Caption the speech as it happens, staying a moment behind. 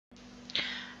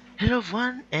Hello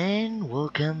everyone and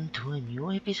welcome to a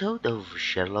new episode of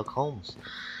Sherlock Holmes.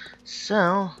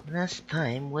 So, last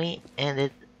time we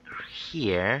ended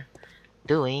here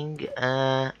doing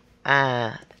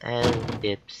autopsy.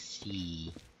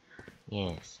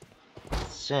 Yes.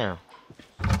 So,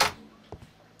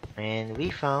 and we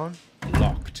found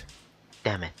Locked.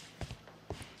 damn it.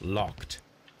 Locked.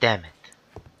 Damn it.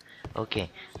 Okay.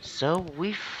 So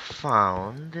we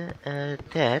found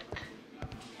that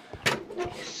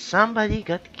somebody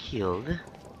got killed.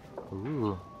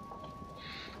 Ooh.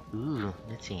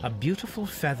 Let's see. A beautiful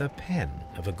feather pen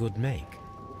of a good make.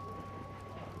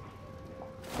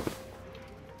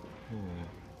 Hmm.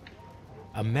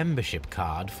 A membership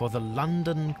card for the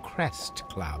London Crest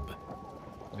Club.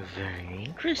 Very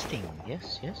interesting.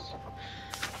 Yes.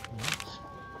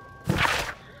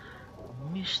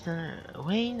 Mr.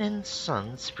 Wayne and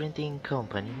Sons Printing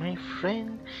Company, my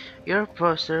friend, your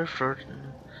poster for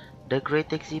the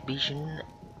great exhibition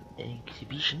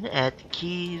at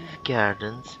Kiev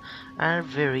Gardens are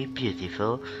very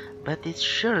beautiful, but it's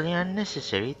surely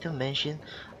unnecessary to mention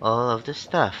all of the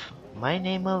stuff. My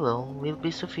name alone will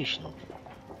be sufficient.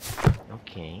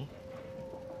 Okay.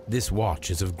 This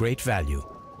watch is of great value.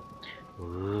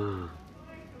 Ooh.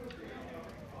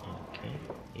 Okay.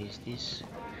 Is this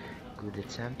good at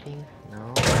something?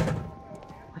 No.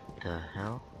 What the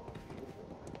hell?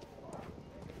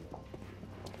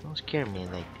 Don't scare me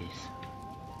like this.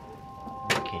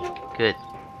 Okay, good.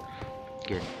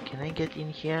 Good. Can I get in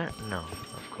here? No,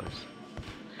 of course.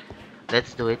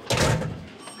 Let's do it.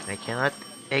 I cannot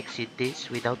exit this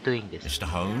without doing this. Mr.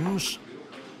 Holmes?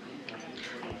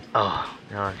 Oh,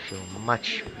 now I feel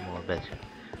much more better.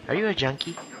 Are you a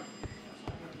junkie?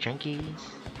 Junkies?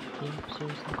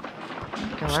 Seriously?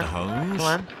 Come Mr. on. Holmes? Come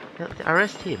on.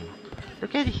 Arrest him.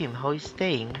 Look at him, how he's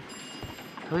staying.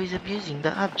 How he's abusing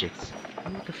the objects.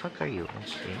 Who the fuck are you?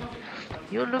 Okay.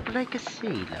 You look like a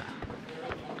sailor.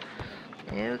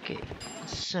 Okay.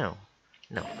 So.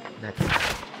 No, not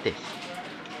this.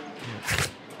 Okay.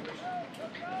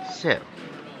 So.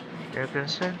 Your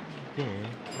concern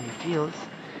reveals.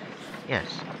 Yes.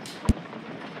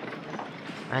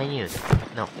 I knew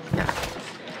that. No. Yeah.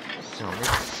 So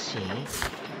let's see.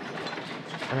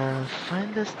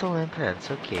 Find the stolen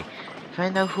plants. Okay.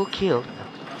 Find out who killed. No,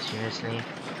 seriously.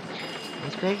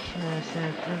 Inspect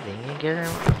building and get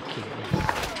around. Okay,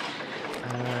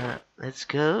 yes. Let's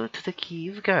go to the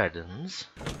Kiev Gardens.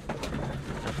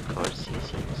 Of course,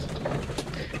 yes.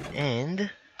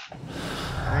 And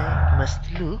I must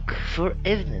look for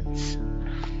evidence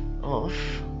of.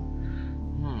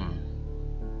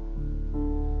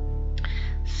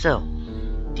 So,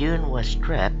 Dune was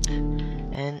trapped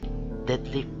and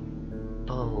deadly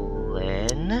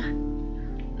pollen.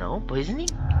 No, poisoning?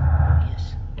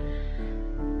 Yes.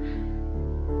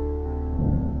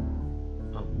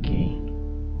 Okay.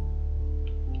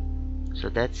 So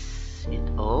that's it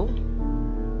all.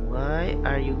 Why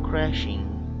are you crashing,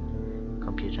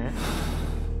 computer?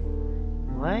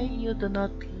 Why you do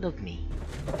not love me?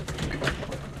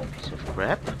 Piece of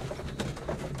crap.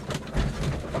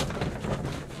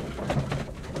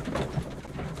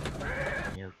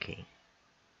 Okay.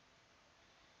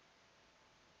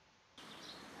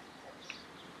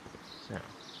 So.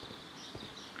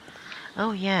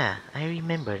 Oh yeah, I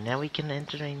remember. Now we can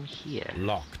enter in here.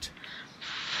 Locked.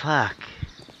 Fuck.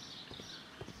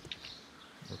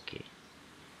 Okay.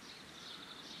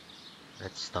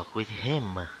 Let's talk with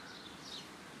him.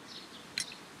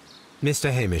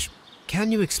 Mr. Hamish,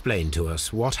 can you explain to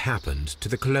us what happened to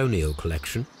the colonial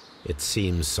collection? It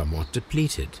seems somewhat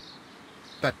depleted.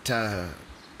 But,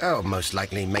 most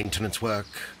likely maintenance work,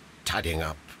 tidying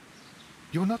up.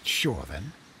 You're not sure,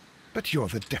 then? But you're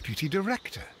the deputy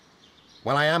director.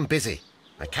 Well, I am busy.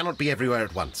 I cannot be everywhere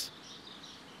at once.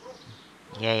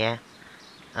 Yeah.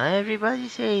 Everybody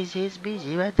says he's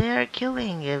busy, but they are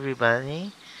killing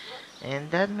everybody.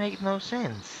 And that makes no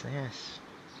sense, yes.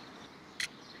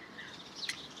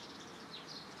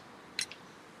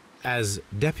 As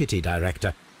deputy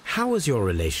director, how was your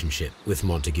relationship with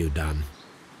Montague Dunn?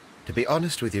 To be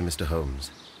honest with you, Mr.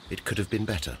 Holmes, it could have been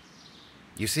better.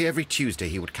 You see, every Tuesday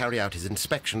he would carry out his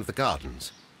inspection of the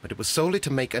gardens, but it was solely to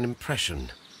make an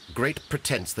impression, great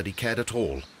pretense that he cared at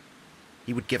all.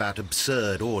 He would give out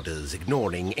absurd orders,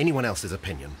 ignoring anyone else's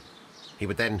opinion. He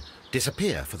would then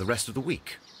disappear for the rest of the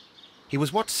week. He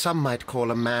was what some might call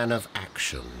a man of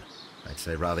action. I'd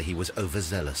say rather he was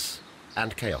overzealous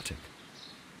and chaotic.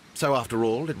 So after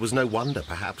all, it was no wonder,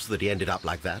 perhaps, that he ended up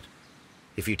like that,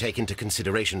 if you take into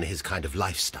consideration his kind of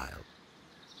lifestyle.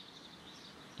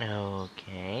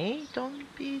 Okay, don't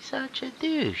be such a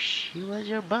douche. He was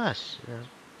your boss.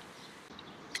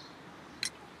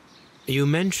 You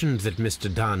mentioned that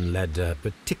Mr. Dunn led a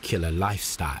particular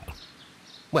lifestyle.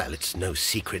 Well, it's no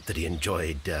secret that he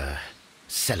enjoyed,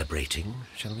 celebrating,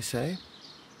 shall we say?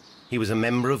 He was a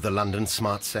member of the London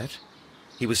Smart Set.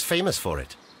 He was famous for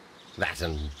it. That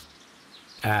and...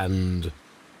 And...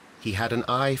 he had an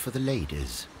eye for the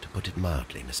ladies, to put it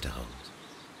mildly, Mr. Holmes.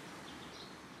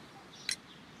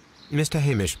 Mr.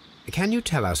 Hamish, can you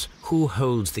tell us who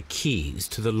holds the keys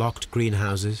to the locked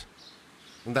greenhouses?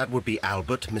 That would be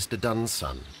Albert, Mr. Dunn's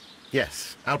son.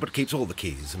 Yes, Albert keeps all the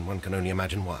keys, and one can only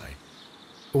imagine why.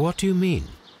 What do you mean?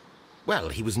 Well,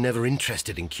 he was never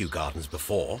interested in Kew Gardens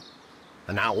before.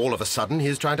 And now, all of a sudden, he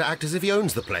is trying to act as if he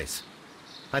owns the place.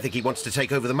 I think he wants to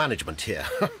take over the management here.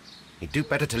 He'd do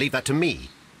better to leave that to me.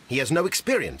 He has no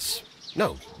experience.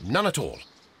 No, none at all.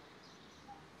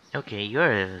 Okay,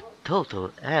 you're a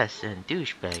total ass and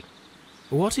douchebag.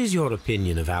 What is your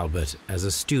opinion of Albert as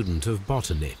a student of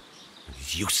botany?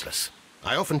 He's useless.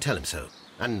 I often tell him so,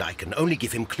 and I can only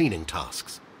give him cleaning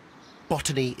tasks.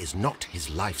 Botany is not his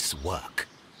life's work,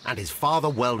 and his father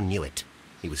well knew it.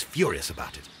 He was furious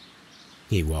about it.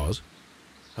 He was?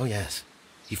 Oh, yes.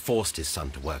 He forced his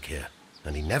son to work here,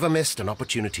 and he never missed an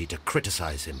opportunity to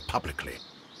criticize him publicly.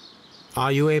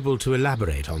 Are you able to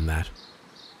elaborate on that?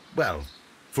 Well,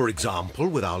 for example,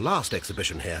 with our last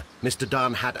exhibition here, Mr.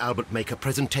 Dunn had Albert make a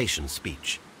presentation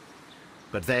speech.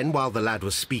 But then, while the lad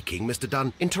was speaking, Mr.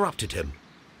 Dunn interrupted him,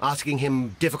 asking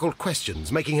him difficult questions,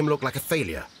 making him look like a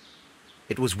failure.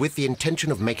 It was with the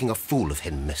intention of making a fool of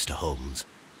him, Mr. Holmes.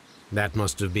 That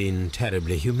must have been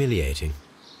terribly humiliating.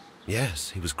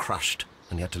 Yes, he was crushed,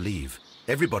 and he had to leave.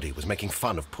 Everybody was making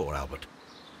fun of poor Albert.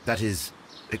 That is,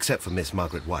 except for Miss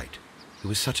Margaret White, who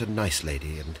was such a nice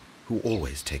lady and who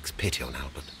always takes pity on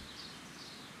Albert.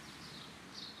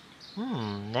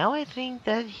 Now I think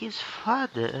that his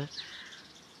father...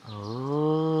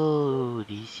 Oh,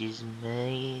 this is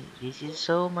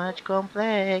so much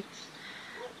complex.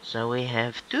 So we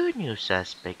have two new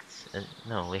suspects.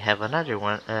 No, we have another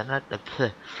one.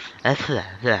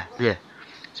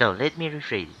 So let me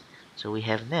rephrase it. So we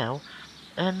have now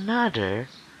another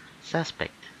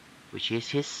suspect, which is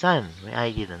his son. I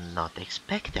did not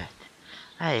expect that.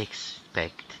 I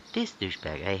expect this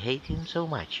douchebag. I hate him so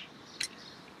much.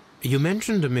 You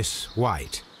mentioned a Miss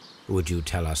White. Would you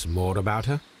tell us more about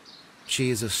her? She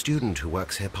is a student who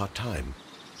works here part-time.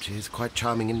 She is quite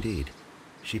charming indeed.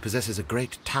 She possesses a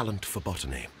great talent for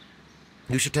botany.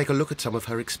 You should take a look at some of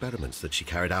her experiments that she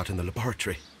carried out in the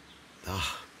laboratory.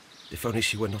 Ah, if only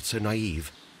she were not so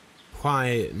naive.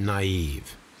 Why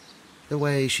naive? The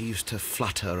way she used to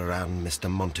flutter around Mr.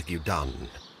 Montague Dunn.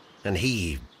 And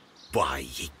why,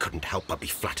 he couldn't help but be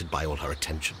flattered by all her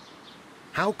attention.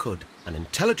 How could an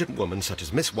intelligent woman such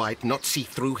as Miss White not see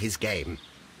through his game?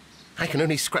 I can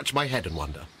only scratch my head and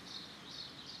wonder.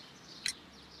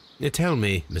 Tell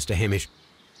me, Mr. Hamish,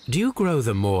 do you grow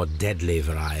the more deadly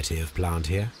variety of plant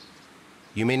here?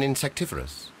 You mean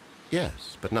insectivorous?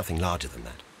 Yes, but nothing larger than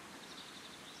that.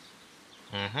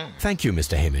 Thank you,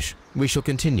 Mr. Hamish. We shall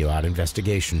continue our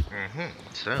investigation.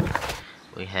 So,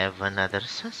 we have another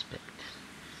suspect.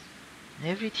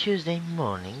 Every Tuesday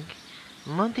morning,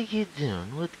 Montague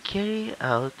Dunn would carry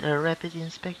out a rapid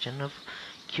inspection of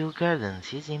Kew Gardens.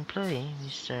 His employee,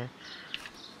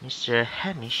 Mr.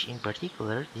 Hamish in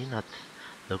particular, did not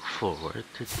look forward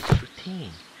to this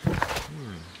routine.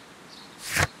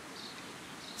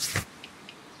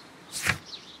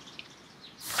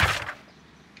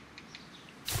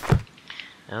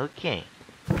 Okay.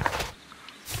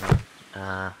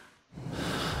 Yes.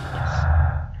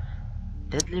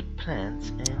 Deadly plants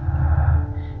and...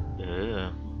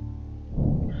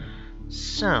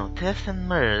 So, theft and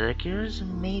murder occurs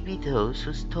may be those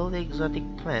who stole exotic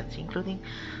plants, including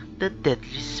the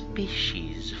deadly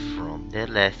species from the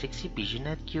last exhibition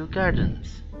at Kew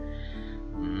Gardens.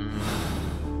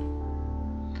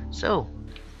 So,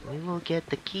 we will get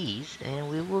the keys and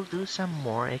we will do some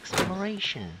more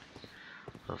exploration.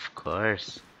 Of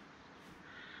course.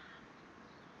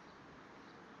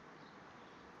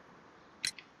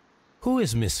 Who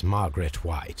is Miss Margaret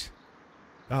White?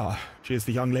 Ah, she is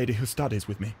the young lady who studies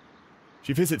with me.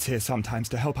 She visits here sometimes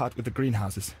to help out with the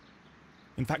greenhouses.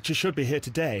 In fact, she should be here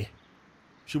today.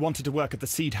 She wanted to work at the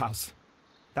seed house.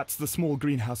 That's the small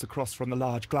greenhouse across from the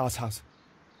large glass house.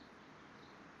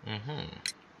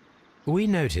 We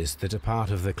noticed that a part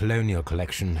of the colonial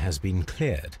collection has been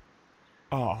cleared.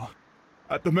 Ah,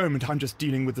 at the moment I'm just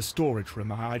dealing with the storage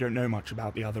room. I don't know much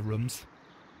about the other rooms.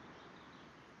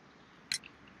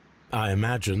 I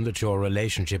imagine that your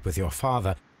relationship with your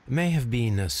father may have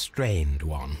been a strained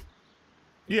one.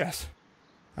 Yes.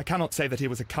 I cannot say that he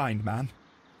was a kind man,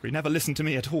 for he never listened to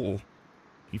me at all.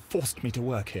 He forced me to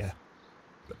work here,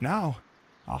 But now,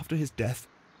 after his death,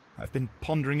 I've been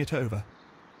pondering it over.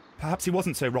 Perhaps he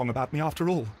wasn't so wrong about me after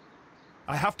all.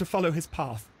 I have to follow his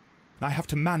path, and I have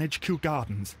to manage Kew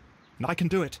Gardens. And I can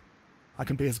do it. I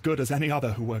can be as good as any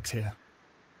other who works here.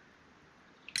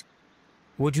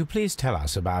 Would you please tell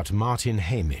us about Martin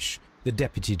Hamish, the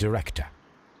Deputy Director?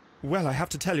 Well, I have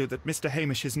to tell you that Mr.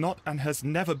 Hamish is not and has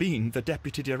never been the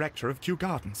Deputy Director of Kew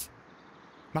Gardens.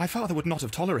 My father would not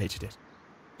have tolerated it.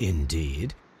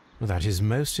 Indeed? Well, that is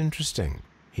most interesting.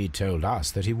 He told us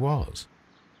that he was.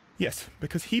 Yes,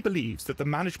 because he believes that the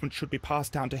management should be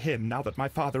passed down to him now that my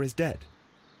father is dead.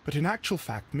 But in actual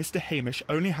fact, Mr. Hamish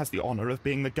only has the honour of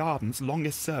being the garden's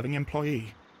longest-serving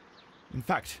employee. In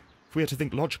fact, if we are to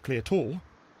think logically at all,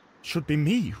 it should be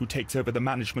me who takes over the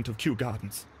management of Kew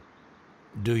Gardens.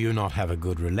 Do you not have a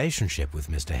good relationship with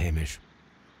Mr. Hamish?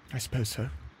 I suppose so.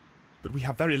 But we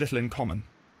have very little in common.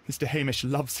 Mr. Hamish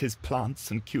loves his plants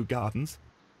and Kew Gardens,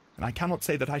 and I cannot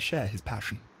say that I share his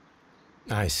passion.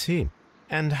 I see.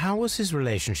 And how was his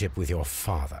relationship with your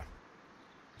father?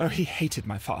 Oh, he hated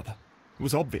my father. It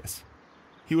was obvious.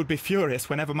 He would be furious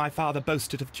whenever my father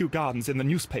boasted of Kew Gardens in the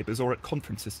newspapers or at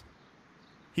conferences.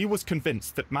 He was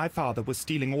convinced that my father was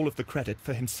stealing all of the credit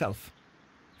for himself.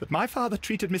 But my father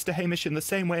treated Mr. Hamish in the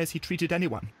same way as he treated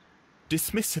anyone.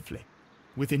 Dismissively.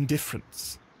 With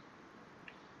indifference.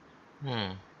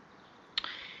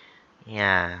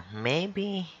 Yeah,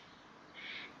 maybe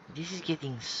this is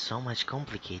getting so much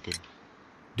complicated.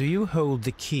 Do you hold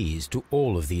the keys to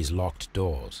all of these locked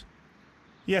doors?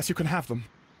 Yes, you can have them.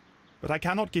 But I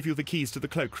cannot give you the keys to the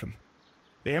cloakroom.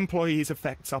 The employees'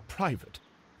 effects are private.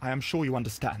 I am sure you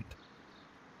understand.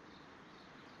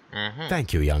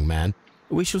 Thank you, young man.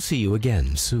 We shall see you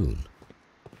again soon.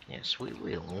 Yes, we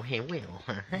will. We will.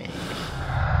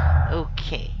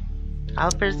 Okay.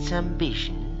 Albert's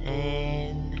ambition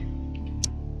and...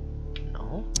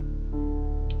 No.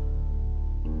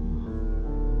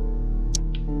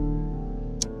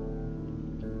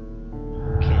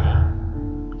 Okay.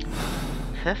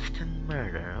 Theft and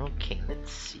murder. Okay,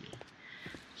 let's see.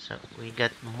 So, we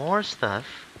got more stuff.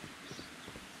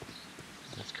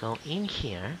 Let's go in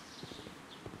here.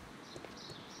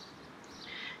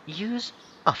 Use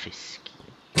office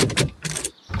key.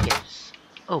 Yes.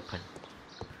 Open.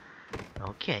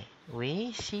 Okay.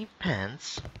 We see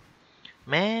pants.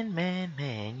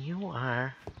 Man, you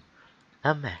are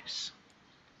a mess.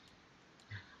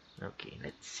 Okay,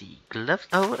 let's see. Gloves.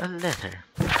 Oh, a letter.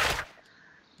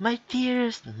 My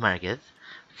dearest Margaret,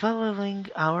 following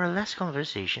our last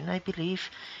conversation, I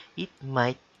believe it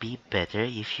might be better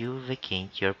if you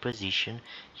vacate your position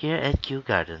here at Kew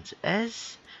Gardens.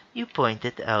 As you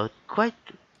pointed out quite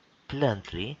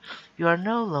bluntly, you are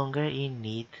no longer in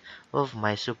need of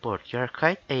my support. You are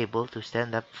quite able to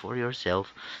stand up for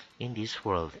yourself in this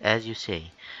world, as you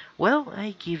say. Well,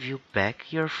 I give you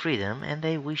back your freedom, and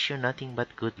I wish you nothing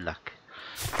but good luck.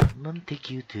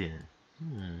 Montague Dune.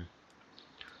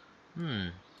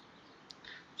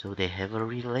 So they have a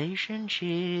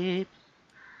relationship.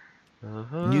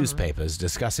 Newspapers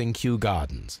discussing Kew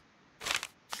Gardens.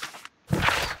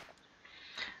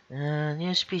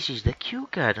 New species. The Kew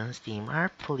Gardens team are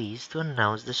pleased to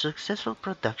announce the successful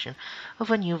production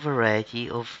of a new variety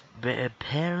of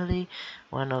barley,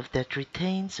 one of that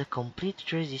retains a complete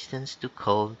resistance to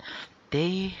cold.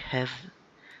 They have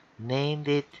named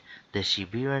it the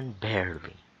Siberian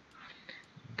barley.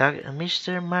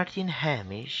 Mr. Martin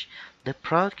Hamish, the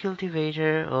proud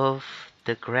cultivator of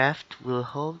the graft, will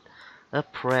hold a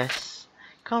press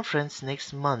conference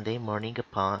next Monday morning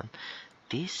upon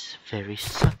this very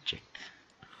subject.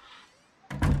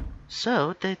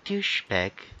 So the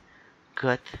douchebag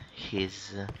got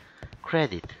his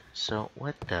credit. So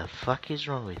what the fuck is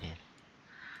wrong with him?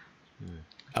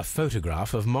 A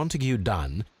photograph of Montague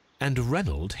Dunn and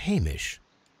Reynold Hamish.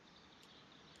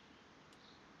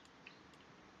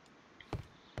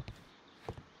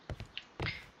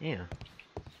 Ew.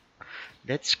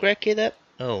 Let's crack it up.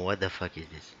 Oh, what the fuck is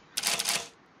this?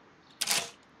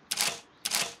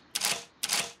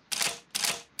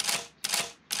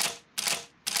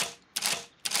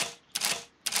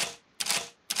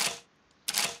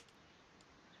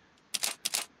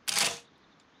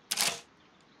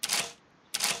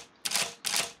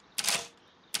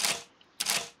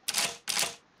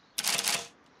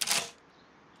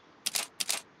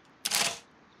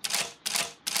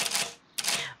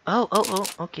 Oh,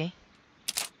 okay.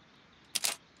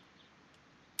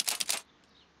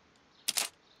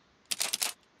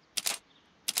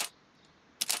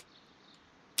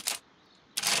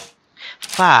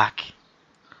 Fuck.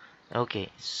 Okay,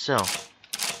 so.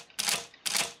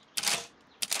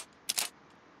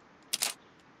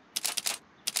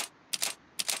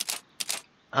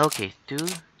 Okay, two,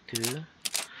 two.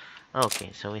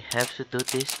 Okay, so we have to do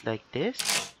this like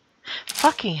this.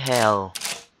 Fucking hell!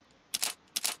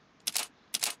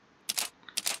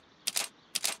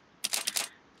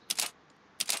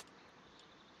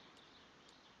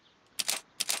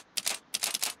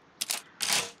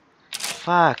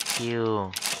 Fuck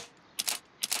you.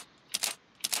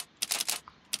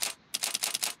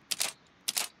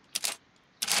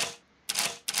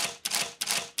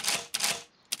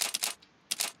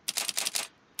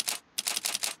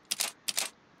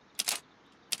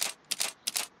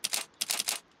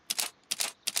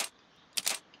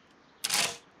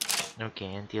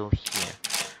 Okay, until here.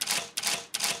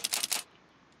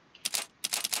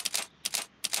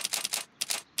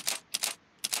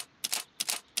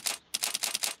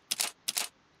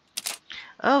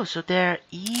 Oh, so they're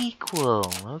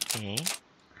equal. Okay.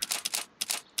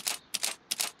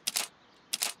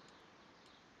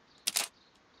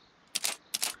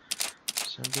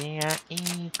 So they are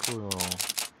equal.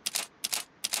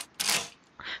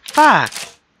 Fuck!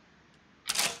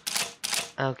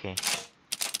 Okay.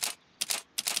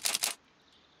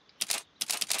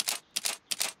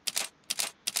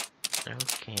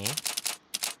 Okay.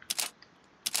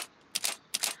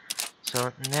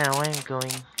 So now I'm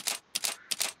going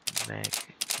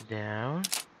back down.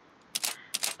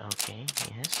 Okay,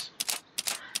 yes.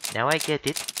 Now I get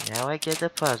it. Now I get the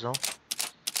puzzle.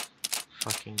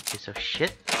 Fucking piece of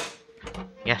shit.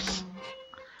 Yes.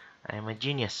 I am a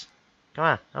genius. Come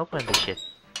on, open the shit.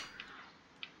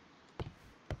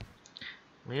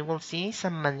 We will see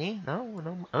some money. No,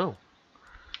 no. Oh.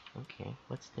 Okay,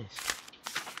 what's this?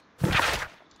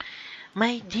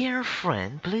 My dear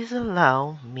friend, please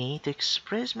allow me to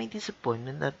express my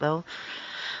disappointment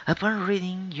upon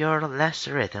reading your last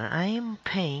letter. I am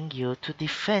paying you to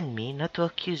defend me, not to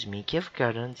accuse me. Cave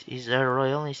Gardens is a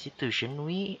royal institution.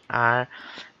 We are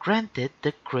granted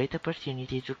the great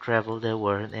opportunity to travel the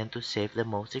world and to save the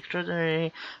most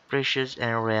extraordinary, precious,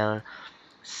 and rare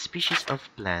species of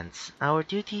plants. Our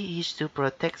duty is to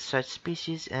protect such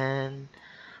species and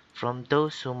from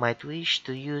those who might wish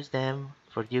to use them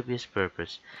for dubious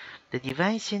purpose. The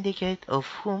divine syndicate of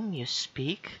whom you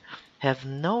speak have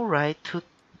no right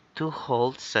to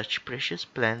hold such precious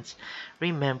plants.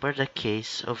 Remember the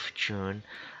case of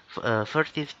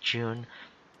 30th June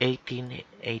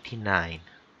 1889.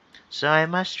 So I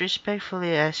must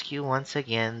respectfully ask you once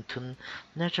again to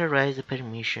notarize the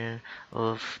permission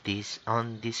of these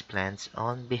plants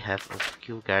on behalf of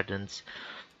Kew Gardens.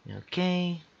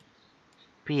 Okay.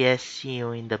 P.S. See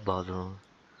you in the bottle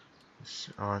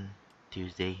on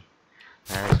Tuesday.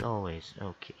 As always.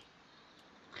 Okay.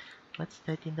 What's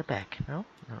that in the back? No?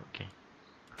 Okay.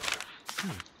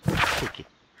 Take it.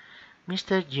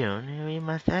 Mr. June, we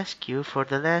must ask you for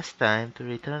the last time to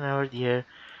return our dear...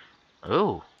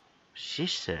 Oh,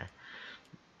 sister.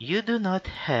 You do not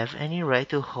have any right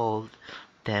to hold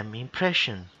them in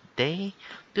possession. They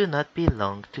do not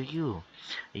belong to you.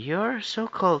 Your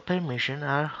so-called permission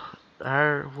are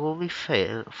wholly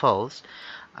false.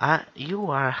 You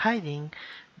are hiding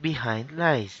behind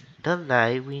lies. The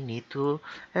lie we need to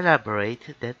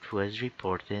elaborate that was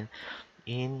reported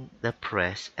in the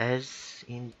press as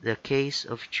in the case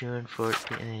of June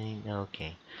 14.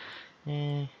 Okay.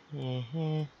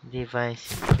 Device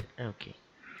syndicate. Okay.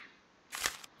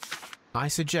 I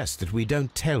suggest that we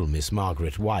don't tell Miss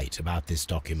Margaret White about this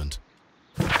document.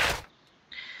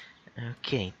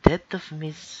 Okay. Death of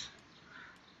Miss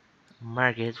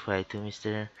Margaret White to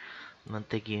Mr.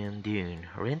 Montague Dune.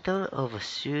 Rental of a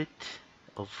suite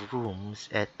of rooms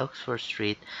at Oxford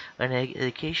Street, an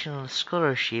educational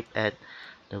scholarship at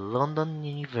the London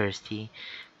University,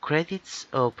 credits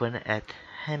open at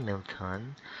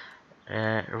Hamilton,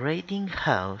 Radigan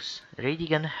House,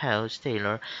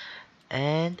 Taylor,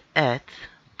 and at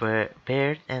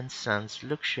Baird and Sons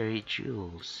Luxury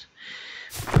Jewels.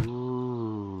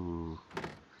 Ooh.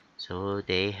 So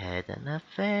they had an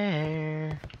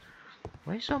affair.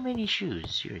 Why so many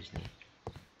shoes? Seriously.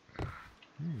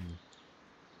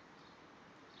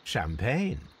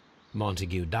 Champagne.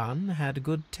 Montague Dunn had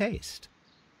good taste.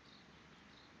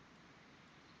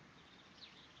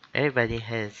 Everybody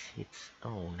has its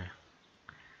own.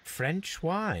 French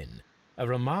wine. A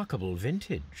remarkable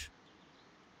vintage.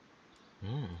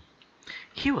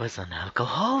 He was an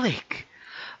alcoholic.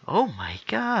 Oh my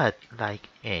god. Like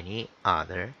any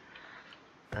other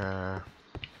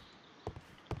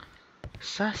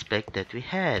suspect that we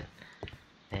had.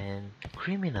 And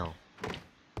criminal.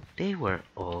 They were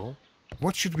all...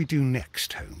 What should we do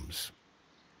next, Holmes?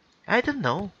 I don't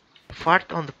know.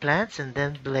 Fart on the plants and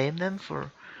then blame them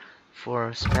for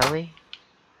smelly.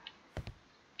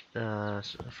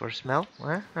 For smell?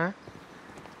 Huh? Huh?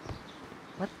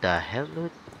 What the hell,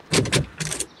 loot?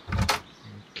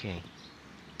 Okay.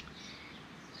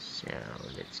 So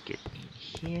let's get in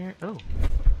here. Oh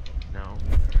no!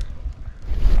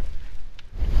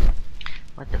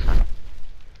 What the fuck?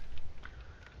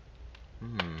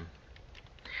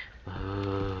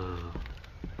 Oh.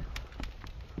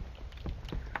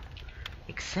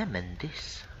 Examine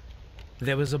this.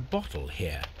 There was a bottle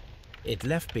here. It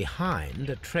left behind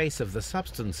a trace of the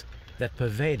substance that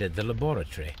pervaded the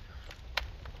laboratory.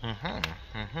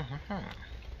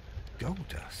 Gold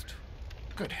dust?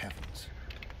 Good heavens.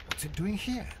 What's it doing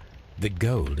here? The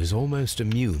gold is almost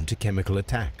immune to chemical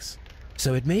attacks,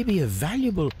 so it may be a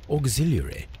valuable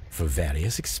auxiliary for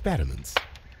various experiments.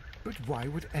 But why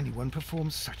would anyone perform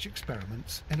such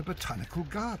experiments in a botanical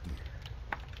garden?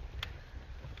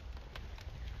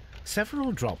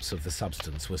 Several drops of the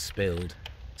substance were spilled.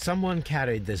 Someone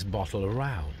carried this bottle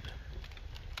around.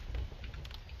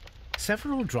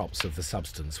 Several drops of the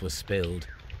substance were spilled.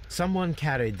 Someone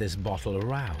carried this bottle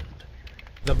around.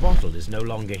 The bottle is no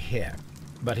longer here,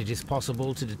 but it is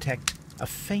possible to detect a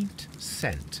faint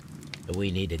scent. We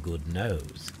need a good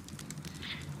nose.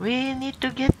 We need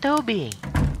to get Toby.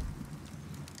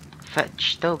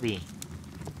 Fetch Toby.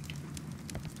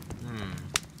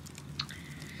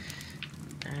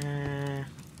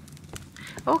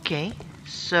 Okay,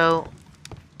 so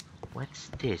what's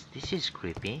this? This is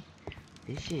creepy.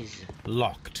 This is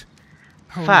Locked.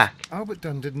 Holmes, fuck. Albert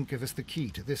Dunn didn't give us the key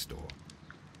to this door.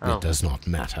 Oh. It does not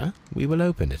matter. We will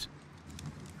open it.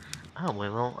 Oh, we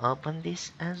will open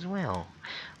this as well.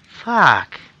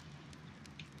 Fuck.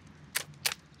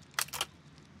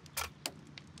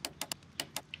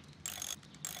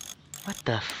 What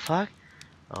the fuck?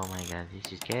 Oh my god,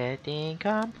 this is getting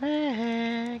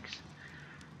complex.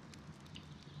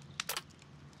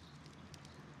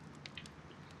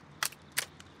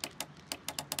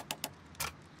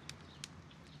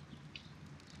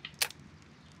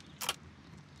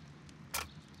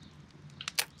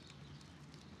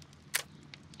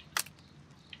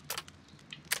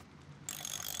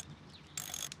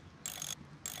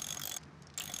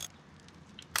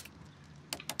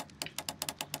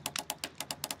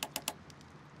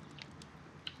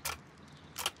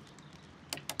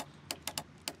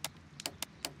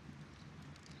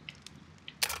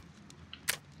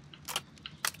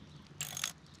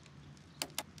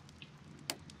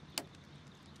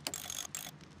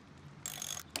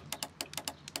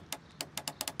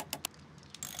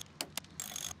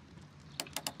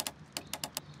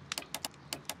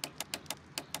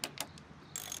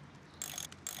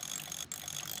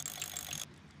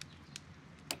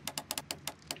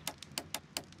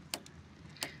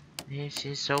 This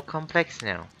is so complex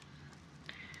now.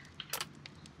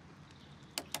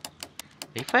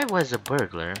 If I was a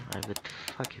burglar, I would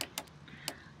fuck it.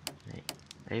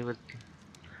 I would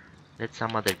let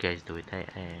some other guys do it.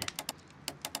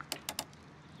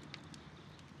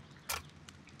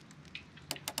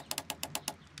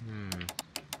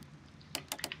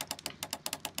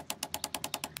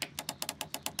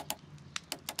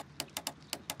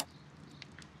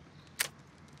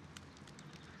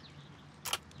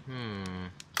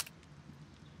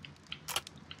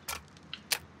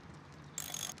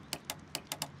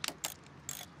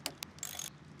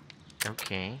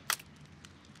 Okay.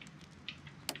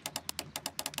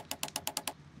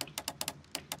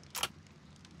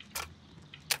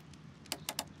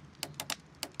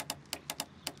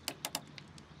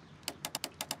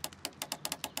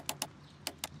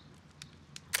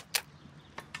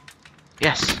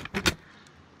 Yes.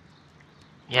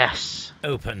 Yes.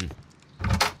 Open.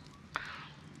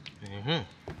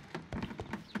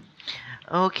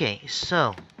 Okay,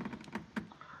 so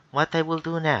what I will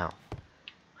do now,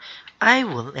 I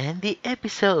will end the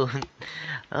episode.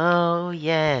 Oh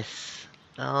yes,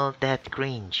 all that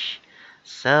cringe.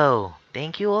 So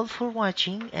thank you all for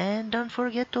watching, and don't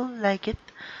forget to like it,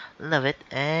 love it,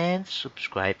 and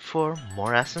subscribe for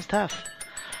more awesome stuff.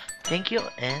 Thank you,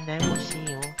 and I will see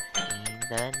you in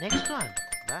the next one.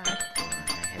 Bye.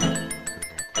 I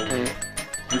have to do that.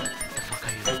 What the fuck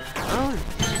are you? Oh,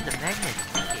 this is the magnet.